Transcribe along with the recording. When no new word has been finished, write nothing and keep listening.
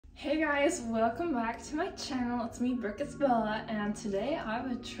Hey guys, welcome back to my channel. It's me, Brooke Isabella, and today I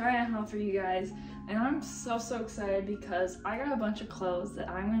have a try on haul for you guys, and I'm so excited because I got a bunch of clothes that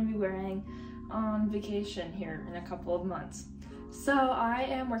I'm going to be wearing on vacation here in a couple of months. So I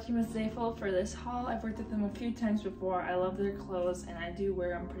am working with ZAFUL for this haul. I've worked with them a few times before. I love their clothes and I do wear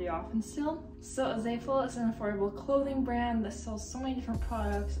them pretty often still. So ZAFUL is an affordable clothing brand that sells so many different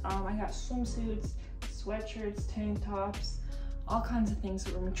products. I got swimsuits, sweatshirts, tank tops, all kinds of things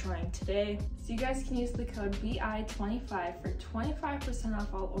that we're trying today. So you guys can use the code BI25 for 25%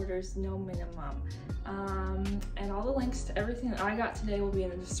 off all orders, no minimum. And all the links to everything that I got today will be in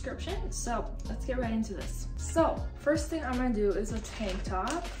the description. So let's get right into this. So first thing I'm gonna do is a tank top.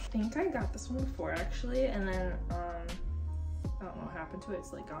 I think I got this one before actually, and then I don't know what happened to it,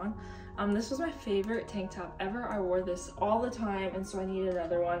 it's like gone. This was my favorite tank top ever. I wore this all the time, and so I needed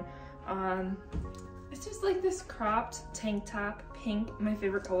another one. It's just like this cropped tank top, pink, my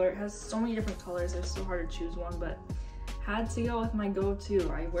favorite color. It has so many different colors, it's so hard to choose one, but had to go with my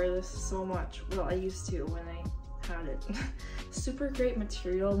go-to. I wear this so much. Well, I used to when I had it. Super great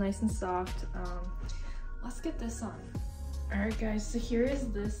material, nice and soft. Let's get this on. Alright guys, so here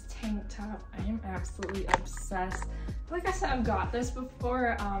is this tank top. I am absolutely obsessed. Like I said, I've got this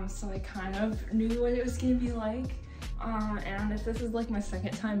before, so I kind of knew what it was gonna be like. And if this is like my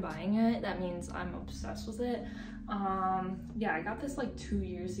second time buying it, that means I'm obsessed with it. Yeah, I got this like 2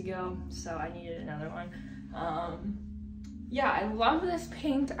 years ago, so I needed another one. Yeah, I love this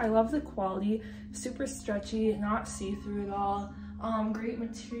pink. I love the quality. Super stretchy, not see-through at all. Great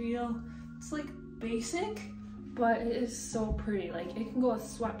material. It's like basic, but it is so pretty. Like it can go with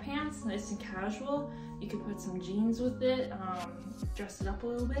sweatpants, nice and casual. You could put some jeans with it, dress it up a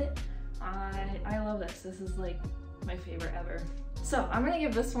little bit. I love this. This is like my favorite ever. So I'm gonna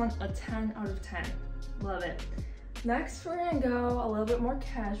give this one a 10 out of 10. Love it. Next we're gonna go a little bit more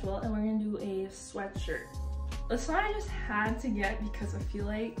casual and we're gonna do a sweatshirt. This one I just had to get because I feel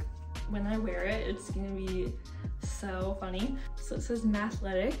like when I wear it, it's gonna be so funny. So it says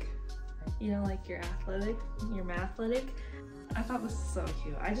mathletic, you know, like you're athletic, you're mathletic. I thought this was so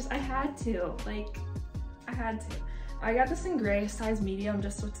cute. I had to, like, I had to. I got this in gray, size medium,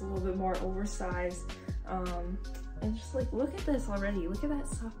 just so it's a little bit more oversized. And just like, look at this already. Look at that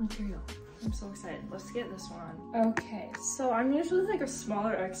soft material. I'm so excited. Let's get this one on. Okay, so I'm usually like a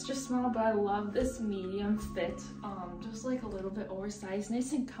smaller, extra small, but I love this medium fit. Just like a little bit oversized,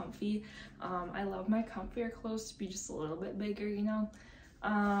 nice and comfy. I love my comfier clothes to be just a little bit bigger, you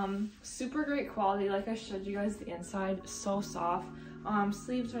know. Super great quality. Like I showed you guys the inside, so soft.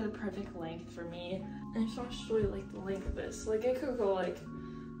 Sleeves are the perfect length for me. And I just want to show you like the length of this. Like it could go like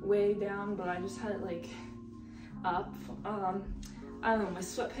way down, but I just had it like up. I don't know, my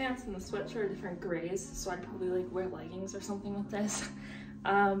sweatpants and the sweatshirt are different grays, so I'd probably like wear leggings or something with this.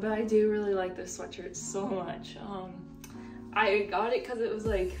 But I do really like this sweatshirt so much. I got it because it was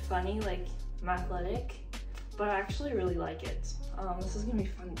like funny, like mathletic, but I actually really like it. This is gonna be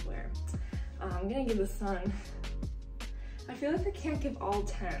fun to wear. I'm gonna give this one, I feel like I can't give all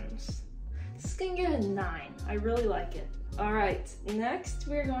 10s. This is gonna get a 9. I really like it. All right, next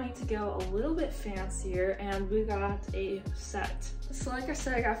we're going to go a little bit fancier, and we got a set. So like I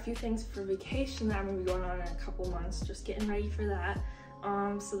said, I got a few things for vacation that I'm gonna be going on in a couple months, just getting ready for that.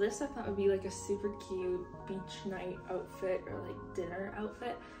 So this I thought would be like a super cute beach night outfit or like dinner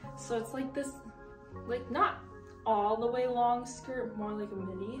outfit. So it's like this, like not all the way long skirt, more like a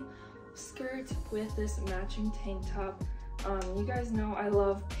midi skirt with this matching tank top. You guys know I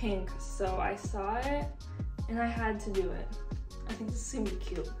love pink, so I saw it and I had to do it. I think this is gonna be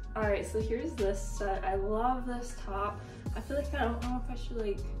cute. All right, so here's this set. I love this top. I feel like I don't know if I should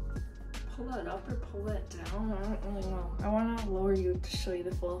like pull that up or pull that down. I don't really know. I wanna lower you to show you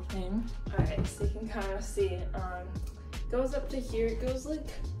the full thing. All right, so you can kind of see it. Goes up to here. It goes like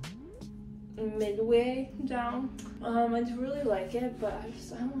midway down. I do really like it, but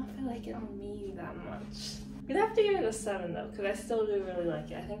I don't know if I like it on me that much. I'm gonna have to give it a 7 though, because I still do really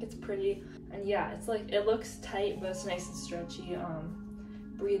like it. I think it's pretty, and yeah, it's like, it looks tight, but it's nice and stretchy,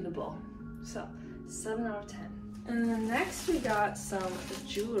 breathable. So, 7 out of 10. And then next we got some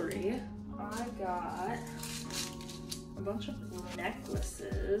jewelry. I got a bunch of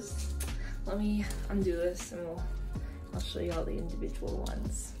necklaces. Let me undo this and I'll show you all the individual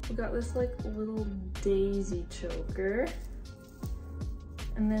ones. We got this like little daisy choker.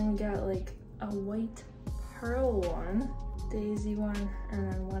 And then we got like a white pearl one, daisy one,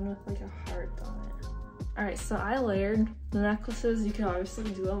 and then one with like a heart on it. All right, so I layered the necklaces. You can obviously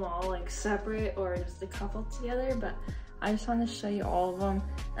do them all like separate or just a couple together, but I just wanted to show you all of them,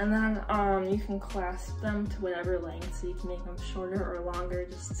 and then you can clasp them to whatever length, so you can make them shorter or longer,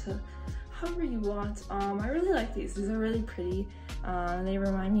 just to however you want. I really like these. These are really pretty. They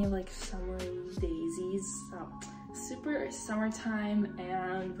remind me of like summery daisies, so super summertime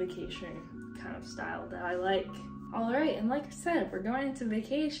and vacation kind of style that I like. All right, and like I said, we're going into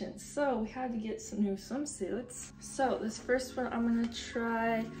vacation, so we had to get some new swimsuits. So this first one I'm gonna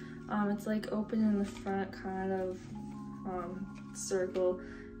try, it's like open in the front, kind of circle,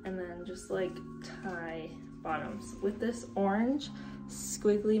 and then just like tie bottoms with this orange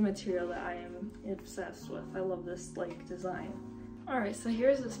squiggly material that I am obsessed with. I love this like design. All right, so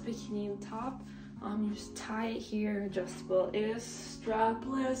here's this bikini top. You just tie it here, adjustable. It is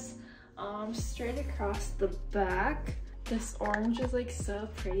strapless, straight across the back. This orange is like so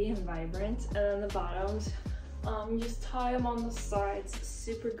pretty and vibrant, and then the bottoms, you just tie them on the sides.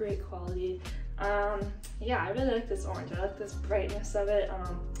 Super great quality. Yeah, I really like this orange. I like this brightness of it.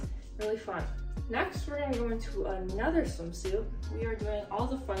 Really fun. Next, we're gonna go into another swimsuit. We are doing all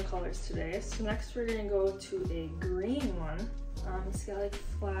the fun colors today. So next, we're gonna go to a green one. It's got like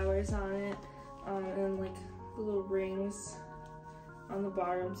flowers on it, and like little rings on the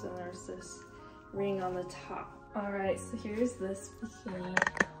bottoms, and there's this ring on the top. All right, so here's this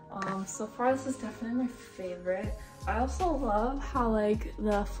bikini. So far, this is definitely my favorite. I also love how like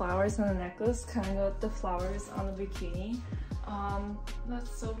the flowers on the necklace kind of go with the flowers on the bikini.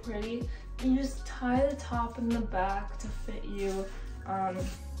 That's so pretty. You just tie the top and the back to fit you.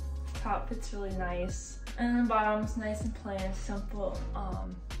 Top fits really nice, and the bottom's nice and plain and simple.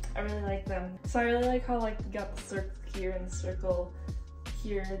 I really like them. So I really like how like you got the circle here and the circle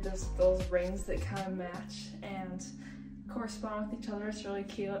here. There's those rings that kind of match and correspond with each other. It's really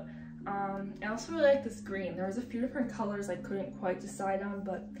cute. I also really like this green. There was a few different colors I couldn't quite decide on,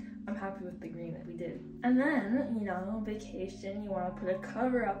 but I'm happy with the green that we did. And then, you know, vacation, you want to put a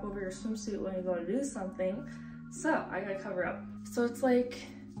cover up over your swimsuit when you go to do something. So I got a cover up. So it's like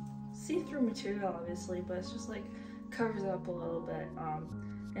see-through material, obviously, but it's just like covers up a little bit.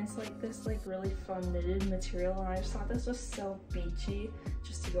 And it's like this like really fun knitted material, and I just thought this was so beachy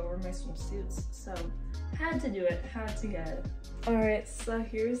just to go over my swimsuits. So had to do it, had to get it. All right, so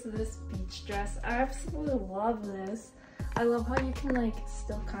here's this beach dress. I absolutely love this. I love how you can like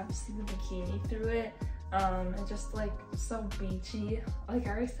still kind of see the bikini through it. And just like so beachy. Like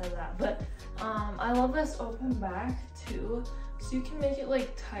I already said that, but I love this open back too. So you can make it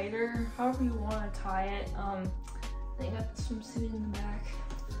like tighter, however you want to tie it. Then you got the swimsuit in the back.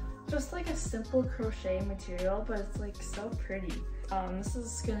 Just like a simple crochet material, but it's like so pretty. This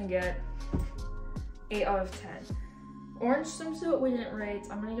is gonna get 8 out of 10. Orange swimsuit we didn't rate.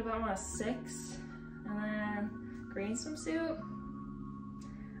 I'm gonna give that one a 6. And then green swimsuit,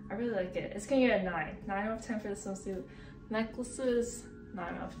 I really like it. It's gonna get a 9. 9 out of 10 for the swimsuit. Necklaces,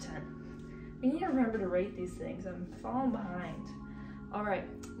 9 out of 10. We need to remember to rate these things. I'm falling behind. All right,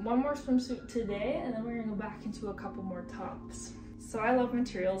 one more swimsuit today, and then we're gonna go back into a couple more tops. So I love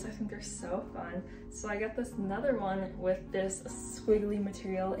materials. I think they're so fun. So I got this another one with this squiggly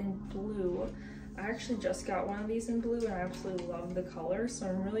material in blue. I actually just got one of these in blue, and I absolutely love the color. So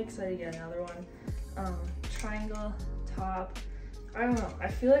I'm really excited to get another one. Triangle top. I don't know. I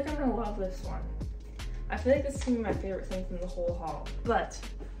feel like I'm gonna love this one. I feel like this is gonna be my favorite thing from the whole haul, but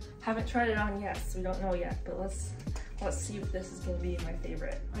haven't tried it on yet, so we don't know yet. But let's see if this is gonna be my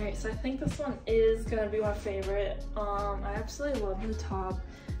favorite. All right, so I think this one is gonna be my favorite. I absolutely love the top.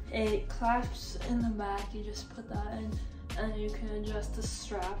 It clasps in the back. You just put that in, and you can adjust the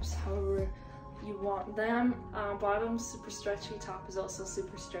straps however you want them. Bottom's super stretchy. Top is also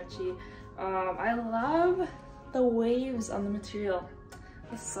super stretchy. I love the waves on the material.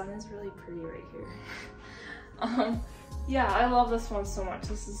 The sun is really pretty right here. Yeah, I love this one so much.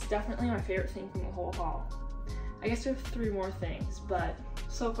 This is definitely my favorite thing from the whole haul. I guess we have 3 more things, but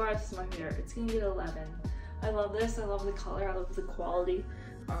so far this is my favorite. It's gonna get 11. I love this. I love the color. I love the quality.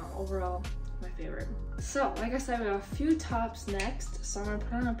 Overall, my favorite. So, like I said, we have a few tops next. So I'm gonna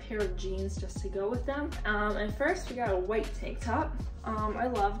put on a pair of jeans just to go with them. And first, we got a white tank top. I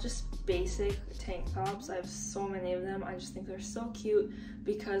love just basic tank tops. I have so many of them. I just think they're so cute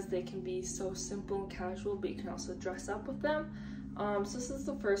because they can be so simple and casual, but you can also dress up with them. So this is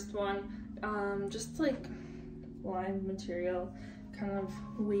the first one. Just like lined material, kind of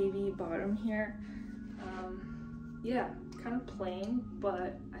wavy bottom here. Yeah, kind of plain,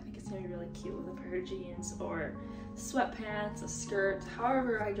 but I think it's gonna be really cute with a pair of jeans or sweatpants, a skirt.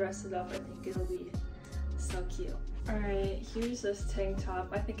 However I dress it up, I think it'll be so cute. All right, here's this tank top.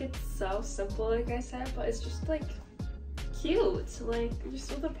 I think it's so simple, like I said, but it's just like cute. Like just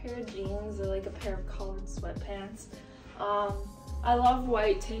with a pair of jeans or like a pair of colored sweatpants. I love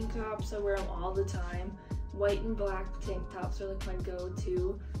white tank tops. I wear them all the time. White and black tank tops are like my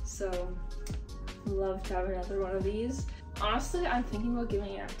go-to, so love to have another one of these. Honestly, I'm thinking about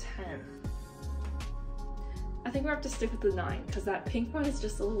giving it a 10. I think we have to stick with the 9 because that pink one is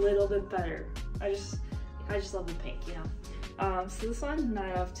just a little bit better. I just love the pink, you know. So this one, 9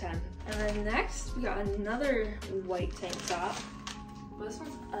 out of 10. And then next, we got another white tank top. But this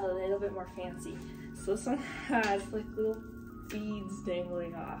one's a little bit more fancy. So this one has like little beads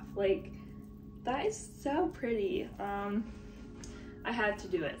dangling off. Like, that is so pretty. I had to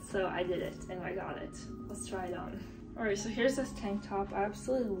do it, so I did it and I got it. Let's try it on. Alright, so here's this tank top. I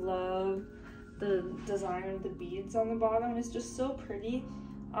absolutely love the design of the beads on the bottom. It's just so pretty.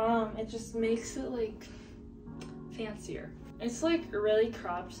 It just makes it like fancier. It's like really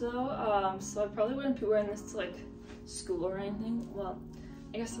cropped though, so I probably wouldn't be wearing this to like school or anything. Well,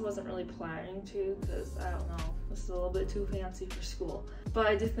 I guess I wasn't really planning to because I don't know, this is a little bit too fancy for school. But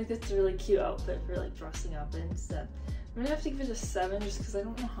I do think it's a really cute outfit for like dressing up in instead. I'm gonna have to give it a 7 just because I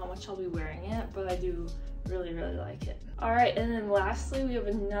don't know how much I'll be wearing it, but I do really like it. Alright, and then lastly we have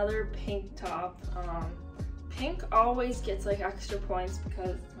another pink top. Pink always gets like extra points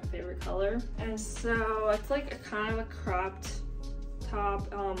because it's my favorite color. And so it's like a kind of a cropped top,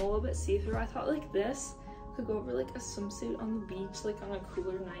 a little bit see-through. I thought like this could go over like a swimsuit on the beach, like on a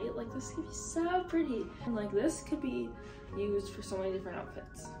cooler night. Like this could be so pretty. And like this could be used for so many different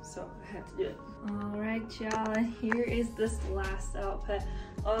outfits. So I had to do it. Alright y'all, and here is this last outfit.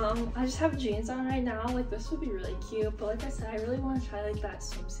 I just have jeans on right now. Like this would be really cute, but like I said, I really want to try like that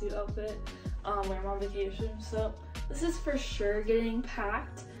swimsuit outfit when I'm on vacation. So this is for sure getting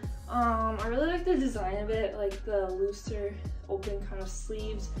packed. I really like the design of it, like the looser open kind of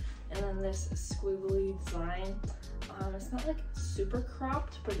sleeves and then this squiggly design. It's not like super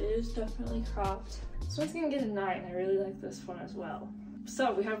cropped, but it is definitely cropped. This one's gonna get a 9. I really like this one as well.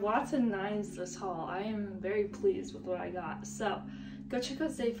 So we have lots of 9s this haul. I am very pleased with what I got. So go check out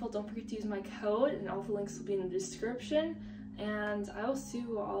ZAFUL. Don't forget to use my code, and all the links will be in the description. And I will see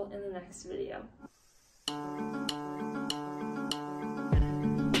you all in the next video.